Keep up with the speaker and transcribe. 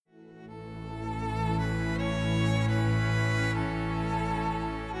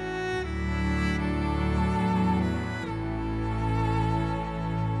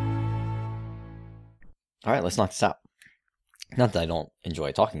All right, let's knock this out. Not that I don't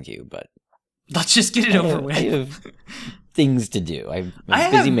enjoy talking to you, but Let's just get it over with. I have things to do. I'm I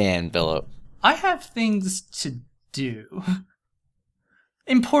a busy have- man, Philip. I have things to do.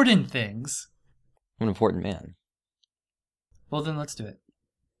 Important things. I'm an important man. Well, then let's do it.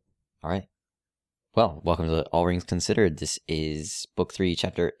 All right. Well, welcome to All Rings Considered. This is Book 3,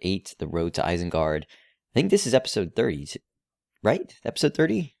 Chapter 8, The Road to Isengard. I think this is episode 30, right? Episode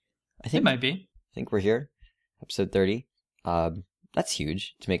 30? It might be. I think we're here. Episode 30. That's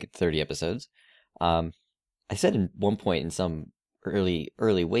huge to make it 30 episodes. I said in one point in some early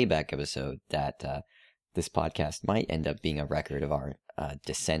way back episode that this podcast might end up being a record of our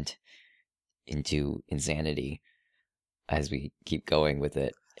descent into insanity as we keep going with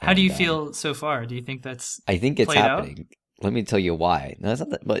it. How do you feel so far? Do you think that's I think it's played out? happening. Let me tell you why. No, it's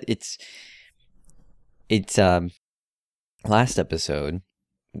not that, but it's last episode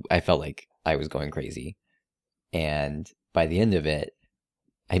I felt like I was going crazy. And by the end of it,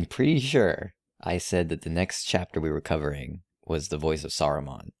 I'm pretty sure I said that the next chapter we were covering was The Voice of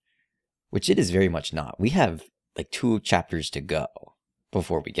Saruman, which it is very much not. We have like 2 chapters to go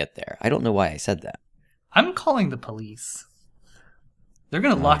before we get there. I don't know why I said that. I'm calling the police. They're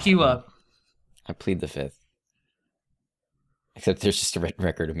going to lock you up. I plead the 5th. Except there's just a written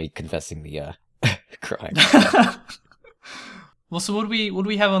record of me confessing the crime. Well, so what do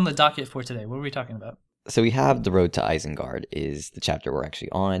we have on the docket for today? What are we talking about? So we have The Road to Isengard is the chapter we're actually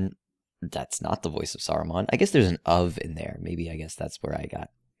on. That's not The Voice of Saruman. I guess there's an of in there. Maybe I guess that's where I got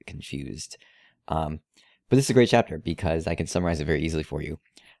confused. But this is a great chapter because I can summarize it very easily for you.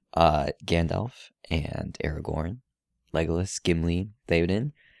 Gandalf and Aragorn, Legolas, Gimli,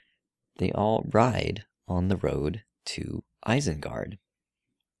 Theoden, they all ride on the road to Isengard.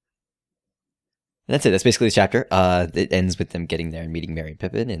 That's it. That's basically the chapter. It ends with them getting there and meeting Merry and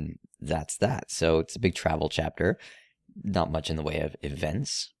Pippin, and that's that. So it's a big travel chapter. Not much in the way of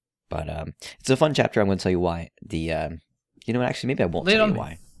events, but it's a fun chapter. I'm going to tell you why. You know what? Actually, maybe I won't tell you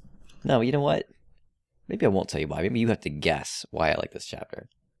why. No, you know what? Maybe I won't tell you why. Maybe you have to guess why I like this chapter.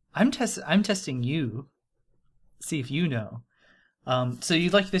 I'm testing you. See if you know. So you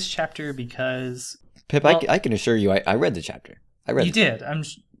like this chapter because Pip, well, I can assure you, I read the chapter. I read. You did.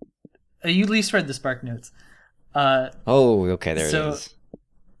 You at least read the Spark Notes. Oh, okay, there it is.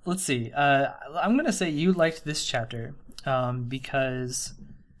 Let's see. I'm gonna say you liked this chapter because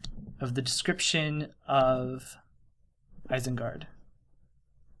of the description of Isengard.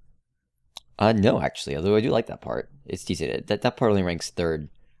 No, actually, although I do like that part. It's decent. That part only ranks 3rd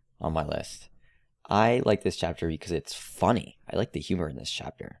on my list. I like this chapter because it's funny. I like the humor in this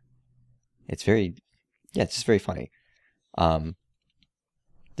chapter. It's just very funny.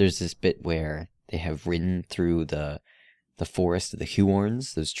 There's this bit where they have ridden through the forest of the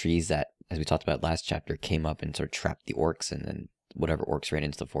Huorns, those trees that, as we talked about last chapter, came up and sort of trapped the orcs, and then whatever orcs ran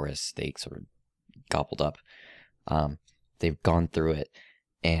into the forest, they sort of gobbled up. They've gone through it,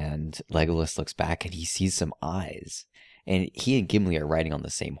 and Legolas looks back and he sees some eyes, and he and Gimli are riding on the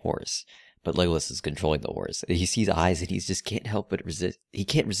same horse, but Legolas is controlling the horse. He sees eyes and he just can't help but resist. He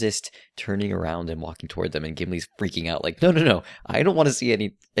can't resist turning around and walking toward them, and Gimli's freaking out like, no, I don't want to see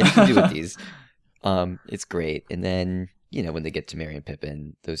anything to do with these. It's great. And then, when they get to Merry and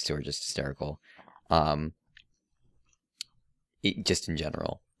Pippin, those 2 are just hysterical. Just in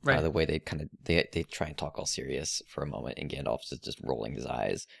general. Right. The way they they try and talk all serious for a moment, and Gandalf's just rolling his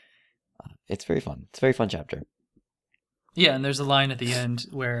eyes. It's very fun. It's a very fun chapter. Yeah, and there's a line at the end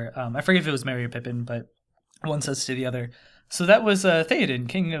where, I forget if it was Merry or Pippin, but one says to the other, "So that was Theoden,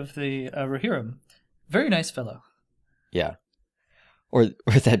 king of the Rohirrim. Very nice fellow." Yeah. Or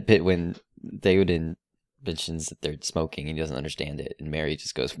that bit when Theoden mentions that they're smoking and he doesn't understand it, and Merry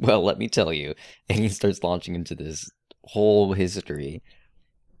just goes, "Well, let me tell you," and he starts launching into this whole history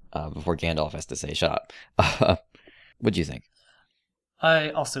before Gandalf has to say, "Shut up." What'd you think? I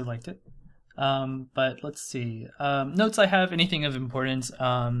also liked it. But let's see. Notes I have, anything of importance.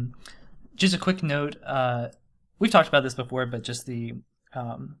 Just a quick note. We've talked about this before, but just there's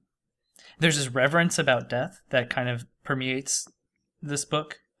this reverence about death that kind of permeates this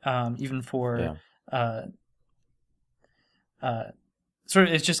book, even for sort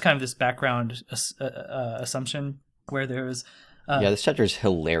of, it's just kind of this background assumption where there's this chapter is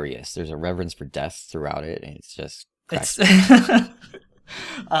hilarious. There's a reverence for death throughout it, and it's just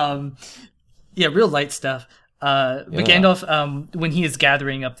real light stuff. But Gandalf, when he is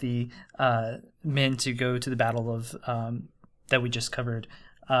gathering up the men to go to the battle of that we just covered,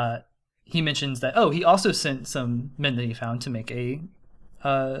 he mentions that he also sent some men that he found to make a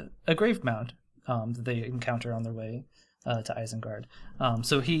grave mound that they encounter on their way to Isengard.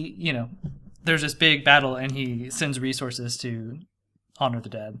 So he, there's this big battle, and he sends resources to honor the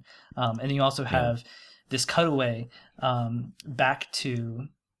dead. And you also have this cutaway back to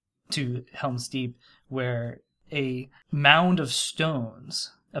Helm's Deep, where a mound of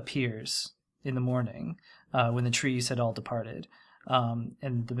stones appears in the morning when the trees had all departed.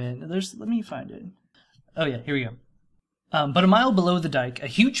 And the men, let me find it. Oh yeah, here we go. But a mile below the dike, a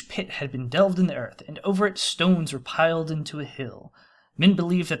huge pit had been delved in the earth, and over it stones were piled into a hill. Men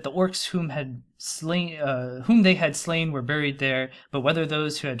believed that the orcs whom they had slain were buried there, but whether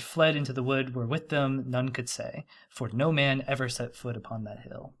those who had fled into the wood were with them, none could say, for no man ever set foot upon that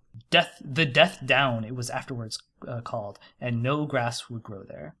hill. The Death Down it was afterwards called, and no grass would grow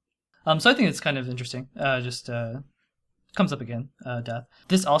there. So I think it's kind of interesting. Comes up again, death.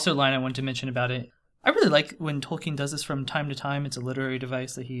 This also line I wanted to mention about it. I really like when Tolkien does this from time to time. It's a literary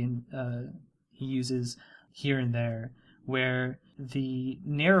device that he uses here and there, where the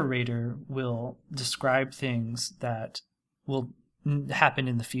narrator will describe things that will happen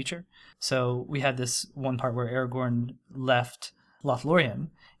in the future. So we had this one part where Aragorn left Lothlorien,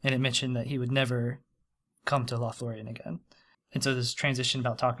 and it mentioned that he would never come to Lothlorien again. And so this transition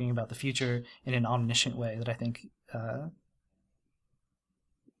about talking about the future in an omniscient way that I think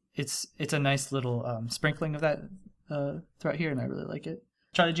it's a nice little sprinkling of that throughout here, and I really like it.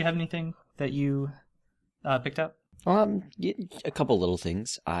 Charlie, did you have anything that you picked up? A couple little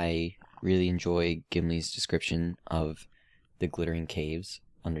things. I really enjoy Gimli's description of the glittering caves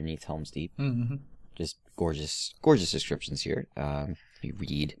underneath Helm's Deep. Mm-hmm. Just gorgeous descriptions here. Let me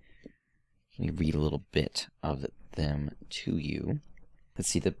read a little bit of them to you. Let's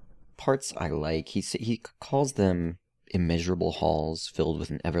see, the parts I like. He calls them immeasurable halls filled with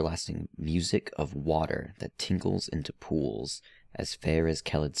an everlasting music of water that tinkles into pools as fair as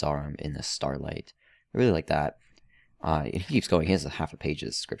Kelidzarum in the starlight. I really like that. He keeps going. He has a half a page of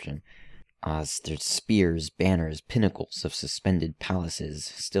description. There's spears, banners, pinnacles of suspended palaces.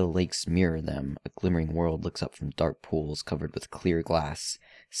 Still lakes mirror them. A glimmering world looks up from dark pools covered with clear glass.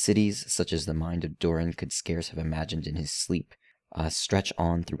 Cities, such as the mind of Durin could scarce have imagined in his sleep, stretch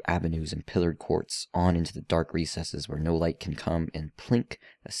on through avenues and pillared courts, on into the dark recesses where no light can come, and plink,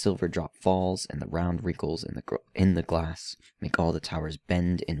 a silver drop falls, and the round wrinkles in the glass make all the towers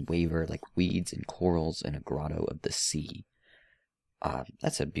bend and waver like weeds and corals in a grotto of the sea.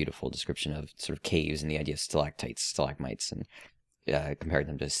 That's a beautiful description of sort of caves and the idea of stalactites, stalagmites, and comparing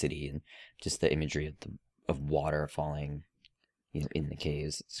them to a city, and just the imagery of water falling, in the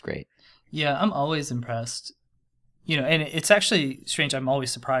caves. It's great. Yeah, I'm always impressed. And it's actually strange. I'm always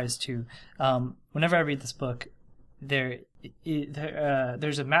surprised too. Whenever I read this book, there's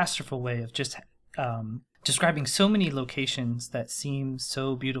a masterful way of just describing so many locations that seem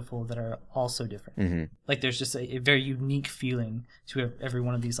so beautiful that are all so different. Mm-hmm. Like there's just a very unique feeling to every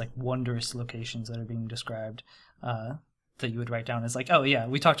one of these like wondrous locations that are being described that you would write down as like, oh yeah,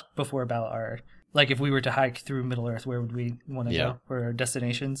 we talked before about our, like if we were to hike through Middle Earth, where would we want to go? Or our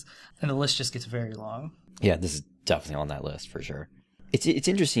destinations? And the list just gets very long. Yeah, this is definitely on that list for sure. It's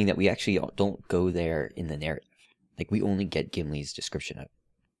interesting that we actually don't go there in the narrative. Like we only get Gimli's description of it.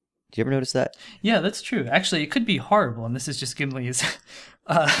 Did you ever notice that? Yeah, that's true. Actually, it could be horrible, and this is just Gimli's.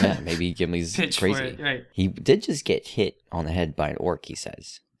 Yeah, maybe Gimli's pitch crazy. For it, right? He did just get hit on the head by an orc. He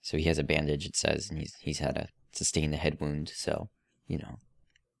says so. He has a bandage. It says, and he's had to sustain the head wound. So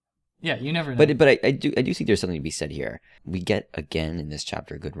Yeah, you never know. But I do think there's something to be said here. We get again in this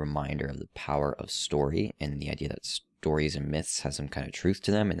chapter a good reminder of the power of story and the idea that stories and myths have some kind of truth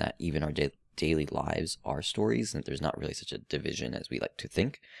to them, and that even our daily lives are stories, and that there's not really such a division as we like to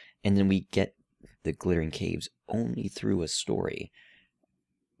think. And then we get the glittering caves only through a story.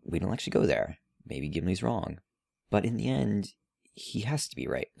 We don't actually go there. Maybe Gimli's wrong, but in the end, he has to be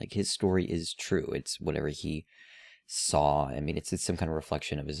right. Like his story is true. It's whatever he saw. I mean, it's some kind of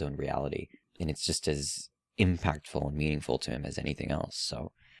reflection of his own reality, and it's just as impactful and meaningful to him as anything else.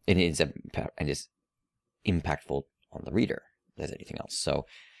 So it is impactful on the reader as anything else. So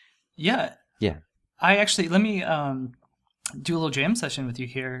yeah. I actually let me do a little jam session with you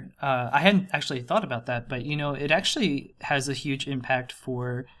here. I hadn't actually thought about that, but it actually has a huge impact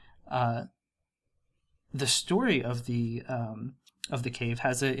for the story of the cave.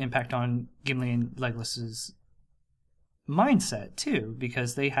 Has an impact on Gimli and Legolas's mindset too,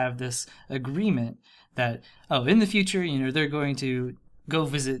 because they have this agreement that in the future they're going to go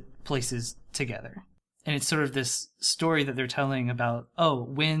visit places together, and it's sort of this story that they're telling about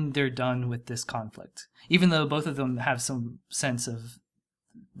when they're done with this conflict, even though both of them have some sense of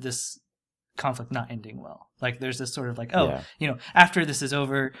this conflict not ending well. Like there's this sort of like after this is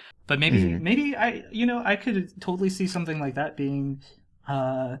over, but maybe I could totally see something like that being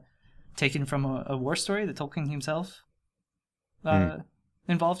taken from a war story that Tolkien himself Mm.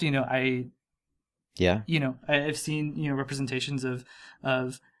 involved. Yeah. I've seen representations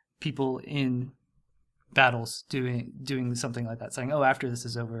of people in battles doing something like that, saying, "Oh, after this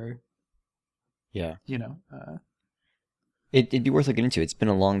is over, Yeah. you know." It'd be worth looking into. It's been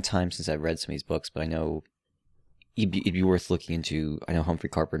a long time since I've read some of these books, but I know it'd be worth looking into. I know Humphrey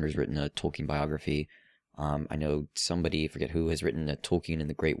Carpenter's written a Tolkien biography. I know somebody, I forget who, has written a Tolkien and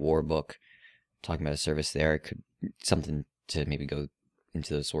the Great War book, talking about a service there. It could something to maybe go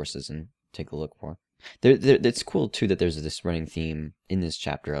into those sources and take a look for. It's cool too that there's this running theme in this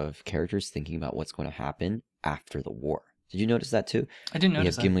chapter of characters thinking about what's going to happen after the war. Did you notice that too? I didn't We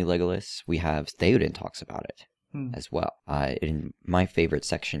notice have that. Gimli, Legolas. We have Theoden talks about it Hmm. as well. In my favorite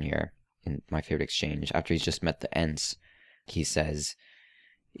section here, in my favorite exchange, after he's just met the Ents, he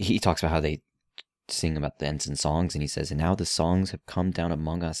talks about how they sing about the Ents in songs, and he says, "And now the songs have come down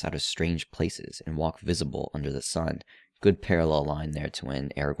among us out of strange places and walk visible under the sun." Good parallel line there to when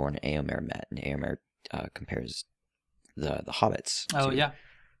Aragorn and Éomer met, and Éomer compares the hobbits Oh to, yeah.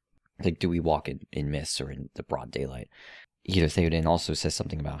 like, do we walk in mists or in the broad daylight? Theoden also says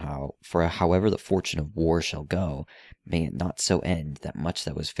something about how, for however the fortune of war shall go, may it not so end that much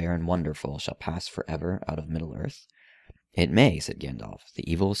that was fair and wonderful shall pass forever out of Middle-earth? "It may," said Gandalf. "The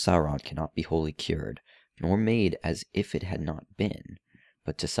evil of Sauron cannot be wholly cured, nor made as if it had not been,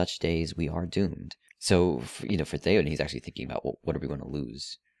 but to such days we are doomed." So, for Theoden, he's actually thinking about, well, what are we going to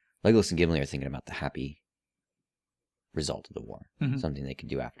lose? Legolas and Gimli are thinking about the happy result of the war, Mhm. something they could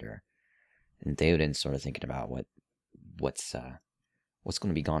do after. And Theoden's sort of thinking about what's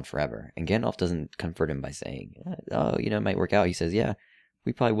going to be gone forever. And Gandalf doesn't comfort him by saying, "Oh, it might work out." He says, "Yeah,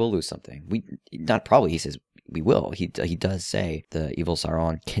 we probably will lose something. Not probably." He says, "We will." He does say the evil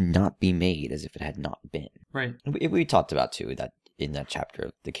Sauron cannot be made as if it had not been. Right. We talked about too that in that chapter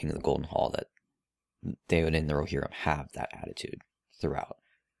of The King of the Golden Hall, that Theoden and the Rohirrim have that attitude throughout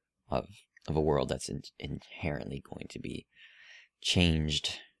of a world that's inherently going to be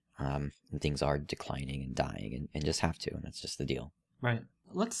changed, and things are declining and dying, and just have to, and that's just the deal. Right.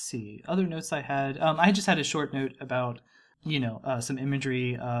 Let's see. Other notes I had. I just had a short note about, some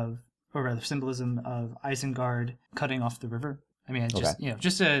imagery of, or rather symbolism of Isengard cutting off the river. I mean,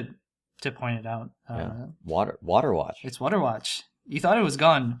 just to point it out. Yeah. Water watch. It's Water Watch. You thought it was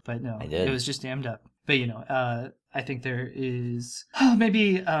gone, but no, I did. It was just dammed up. But I think there is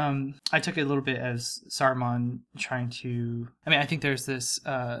maybe I took it a little bit as Saruman trying to. I mean, I think there's this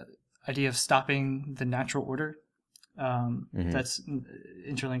idea of stopping the natural order. That's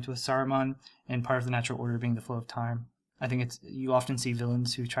interlinked with Saruman, and part of the natural order being the flow of time. I think you often see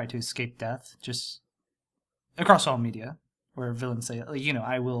villains who try to escape death, just across all media, where villains say,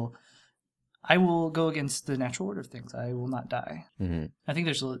 I will go against the natural order of things. I will not die. Mm-hmm. I think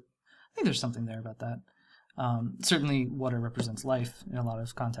there's something there about that. Certainly, water represents life in a lot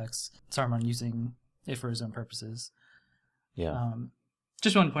of contexts. Saruman using it for his own purposes. Yeah.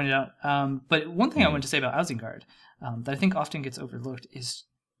 Just wanted to point it out. But one thing I wanted to say about Isengard that I think often gets overlooked is,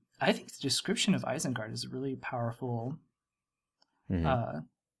 I think the description of Isengard is a really powerful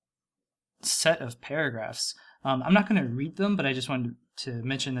set of paragraphs. I'm not going to read them, but I just wanted to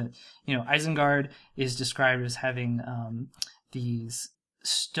mention that Isengard is described as having these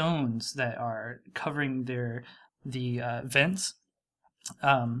stones that are covering the vents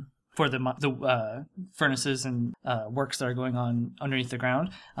for the furnaces and works that are going on underneath the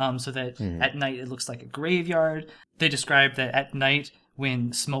ground, so that at night it looks like a graveyard. They describe that at night,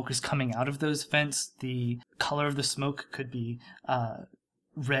 when smoke is coming out of those vents, the color of the smoke could be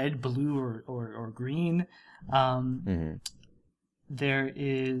red, blue, or green. There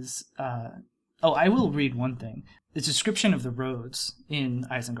is... I will read one thing. It's a description of the roads in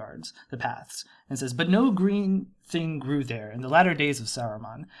Isengard's, the paths. And it says, "But no green thing grew there in the latter days of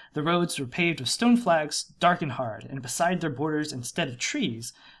Saruman. The roads were paved with stone flags, dark and hard, and beside their borders, instead of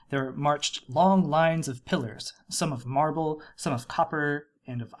trees, there marched long lines of pillars, some of marble, some of copper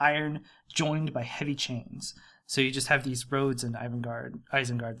and of iron, joined by heavy chains." So you just have these roads in Isengard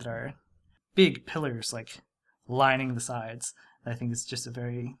that are big pillars, like, lining the sides. I think it's just a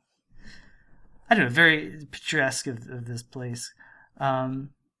very... very picturesque of this place. I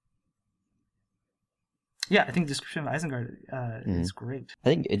think the description of Isengard is great. I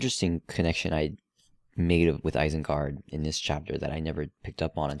think interesting connection I made with Isengard in this chapter that I never picked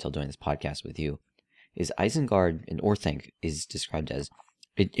up on until doing this podcast with you is Isengard in Orthanc is described as...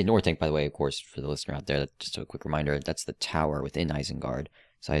 In Orthanc, by the way, of course, for the listener out there, just a quick reminder, that's the tower within Isengard.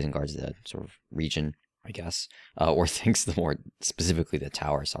 So Isengard's the sort of region, I guess. Orthanc's the more specifically the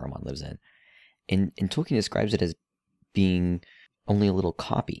tower Saruman lives in. And Tolkien describes it as being only a little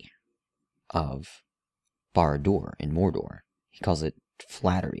copy of Barad-dûr in Mordor. He calls it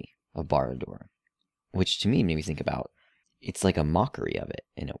flattery of Barad-dûr, which to me made me think about, it's like a mockery of it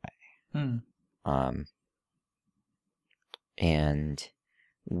in a way. And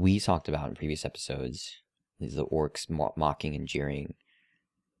we talked about in previous episodes the orcs mocking and jeering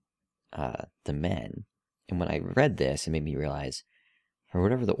the men. And when I read this, it made me realize, for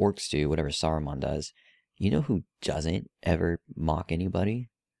whatever the orcs do, whatever Saruman does, you know who doesn't ever mock anybody?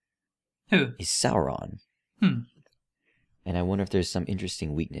 Who? Is Sauron. And I wonder if there's some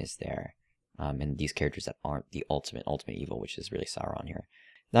interesting weakness there. And these characters that aren't the ultimate evil, which is really Sauron here.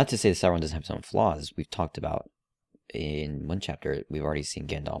 Not to say that Sauron doesn't have some flaws. We've talked about in one chapter, we've already seen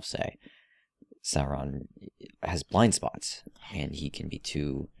Gandalf say Sauron has blind spots, and he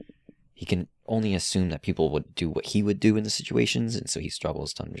can only assume that people would do what he would do in the situations, and so he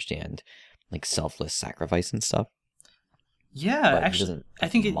struggles to understand like selfless sacrifice and stuff. Yeah, but actually,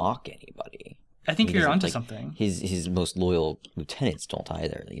 he doesn't mock anybody. I think you're onto something. His most loyal lieutenants don't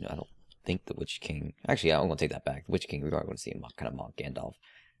either. You know, I don't think the Witch King. Actually, I'm gonna take that back. The Witch King, we are going to see him kind of mock Gandalf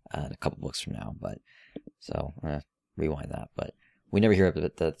in a couple books from now. But so rewind that. But we never hear of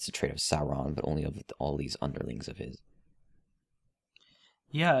it. That's a trait of Sauron, but only of all these underlings of his.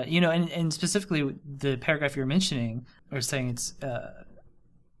 Yeah, you know, and specifically the paragraph you're mentioning, or saying it's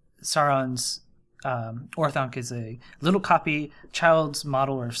Sauron's Orthanc is a little copy, child's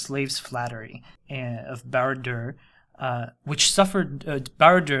model, or slave's flattery of Barad-dûr, which suffered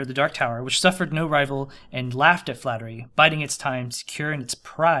Barad-dûr, the Dark Tower, which suffered no rival and laughed at flattery, biding its time, secure in its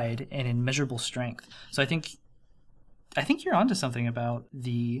pride and immeasurable strength. So I think you're onto something about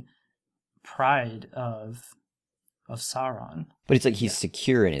the pride of Sauron. But it's like he's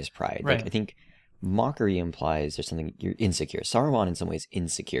secure in his pride. Right. Like, I think mockery implies there's something, you're insecure. Saruman in some ways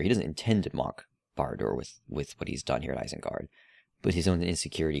insecure. He doesn't intend to mock Barad-dûr with what he's done here at Isengard, but his own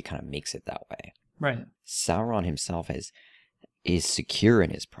insecurity kind of makes it that way. Right. Sauron himself is secure in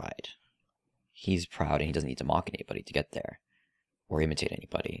his pride. He's proud and he doesn't need to mock anybody to get there, or imitate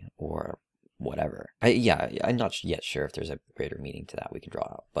anybody, or whatever. I'm not yet sure if there's a greater meaning to that we can draw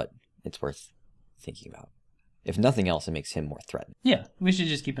out, but it's worth thinking about. If nothing else, it makes him more threatened. Yeah, we should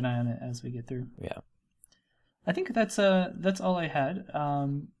just keep an eye on it as we get through. Yeah. I think that's all I had.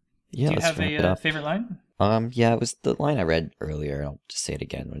 Do you have a favorite line? Yeah, it was the line I read earlier. I'll just say it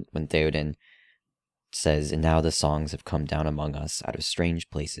again. When Theoden says, "And now the songs have come down among us out of strange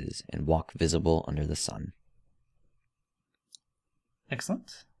places and walk visible under the sun."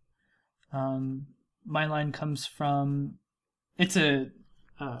 Excellent. My line comes from, it's a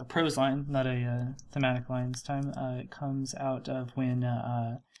prose line, not a thematic line this time. It comes out of when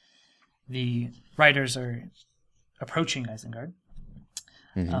the riders are approaching Isengard.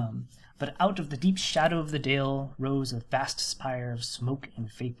 Mm-hmm. But out of the deep shadow of the dale rose a vast spire of smoke and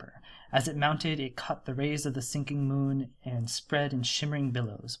vapor. As it mounted, it caught the rays of the sinking moon and spread in shimmering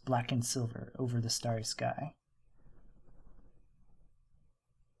billows, black and silver, over the starry sky.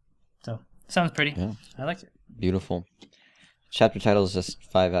 So, sounds pretty. Yeah. I like it. Beautiful. Chapter title is just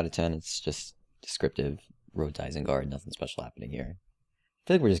 5 out of 10. It's just descriptive. Road to Isengard, nothing special happening here. I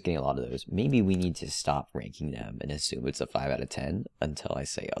feel like we're just getting a lot of those. Maybe we need to stop ranking them and assume it's a 5 out of 10 until I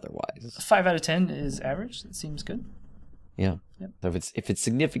say otherwise. 5 out of 10 is average. That seems good. Yeah. Yep. So if it's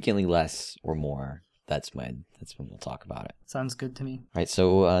significantly less or more, that's when we'll talk about it. Sounds good to me. All right.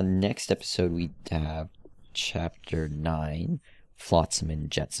 So next episode we have chapter 9, Flotsam and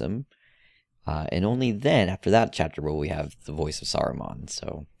Jetsam, and only then after that chapter will we have the voice of Saruman.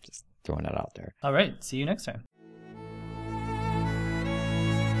 So just throwing that out there. All right. See you next time.